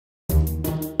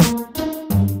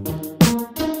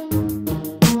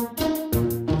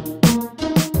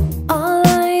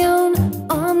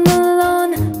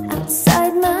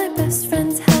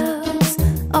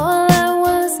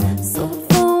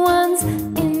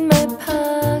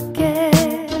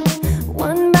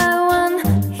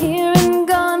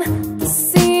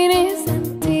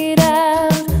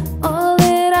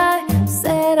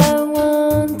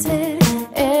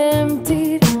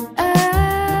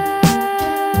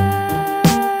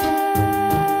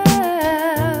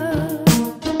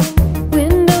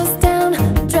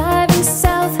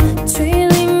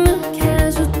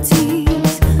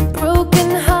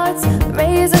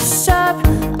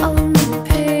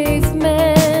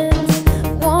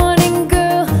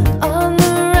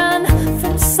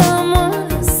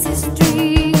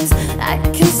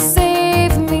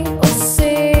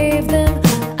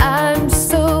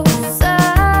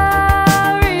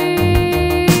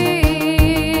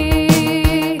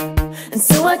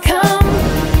I come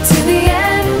to the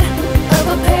end of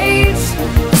a page.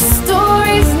 The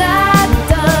story's not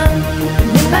done,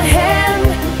 and in my hand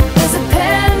there's a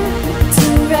pen to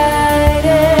write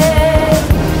it.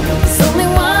 There's only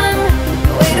one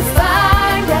way to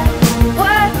find out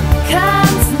what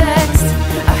comes next.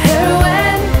 Our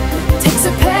heroine takes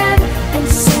her pen and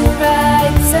she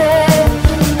writes it.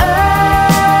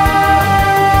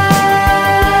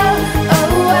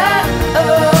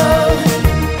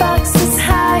 Boxes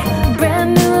high,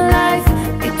 brand new life.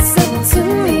 It's up to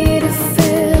me to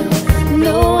fill.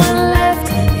 No one left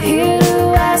here to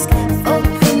ask for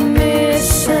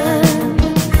permission.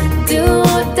 Do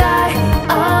or die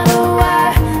on a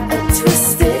wire, a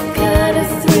twisted kind of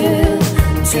thrill.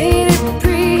 Traded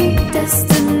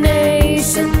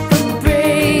predestination for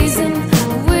brazen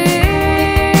will.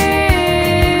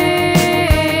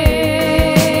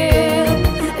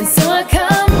 And so I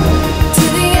come to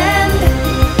the end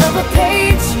of a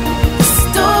page. The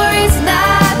story's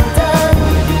not done,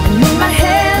 and in my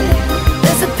hand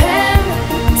there's a pen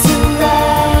to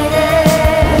write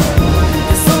it.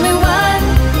 There's only one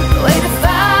way to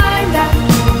find out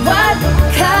what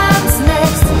comes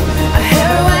next. Our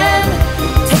heroine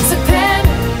takes a pen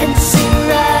and she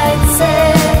writes it.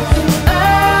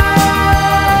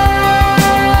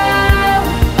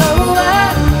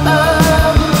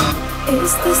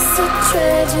 Is this a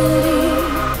tragedy?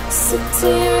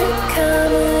 Satiric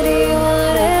comedy,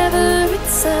 whatever,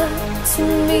 it's up to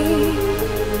me.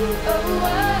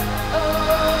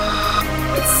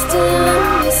 It's still a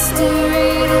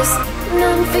mystery, this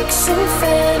non-fiction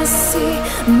fantasy.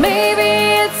 Maybe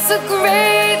it's a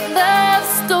great love.